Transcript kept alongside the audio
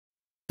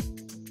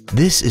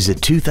This is a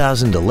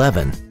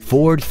 2011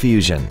 Ford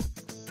Fusion.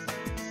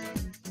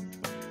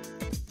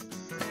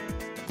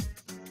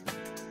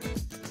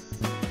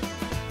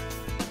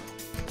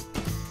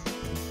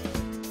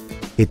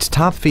 Its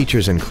top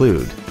features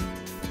include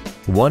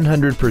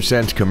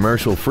 100%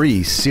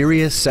 commercial-free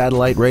Sirius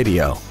satellite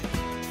radio,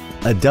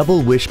 a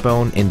double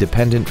wishbone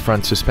independent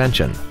front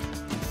suspension,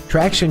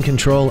 traction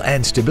control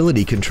and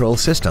stability control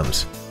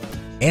systems,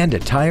 and a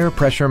tire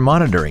pressure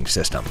monitoring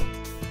system.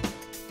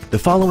 The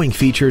following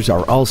features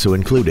are also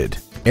included: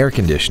 air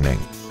conditioning,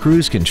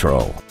 cruise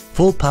control,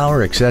 full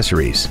power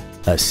accessories,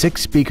 a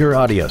 6-speaker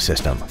audio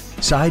system,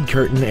 side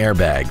curtain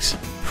airbags,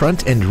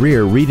 front and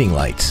rear reading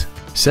lights,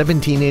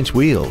 17-inch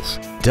wheels,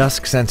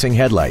 dusk sensing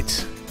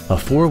headlights, a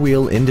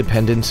 4-wheel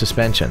independent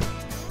suspension,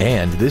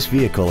 and this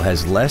vehicle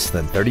has less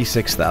than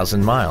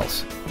 36,000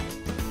 miles.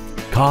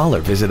 Call or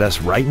visit us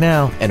right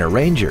now and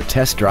arrange your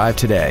test drive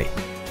today.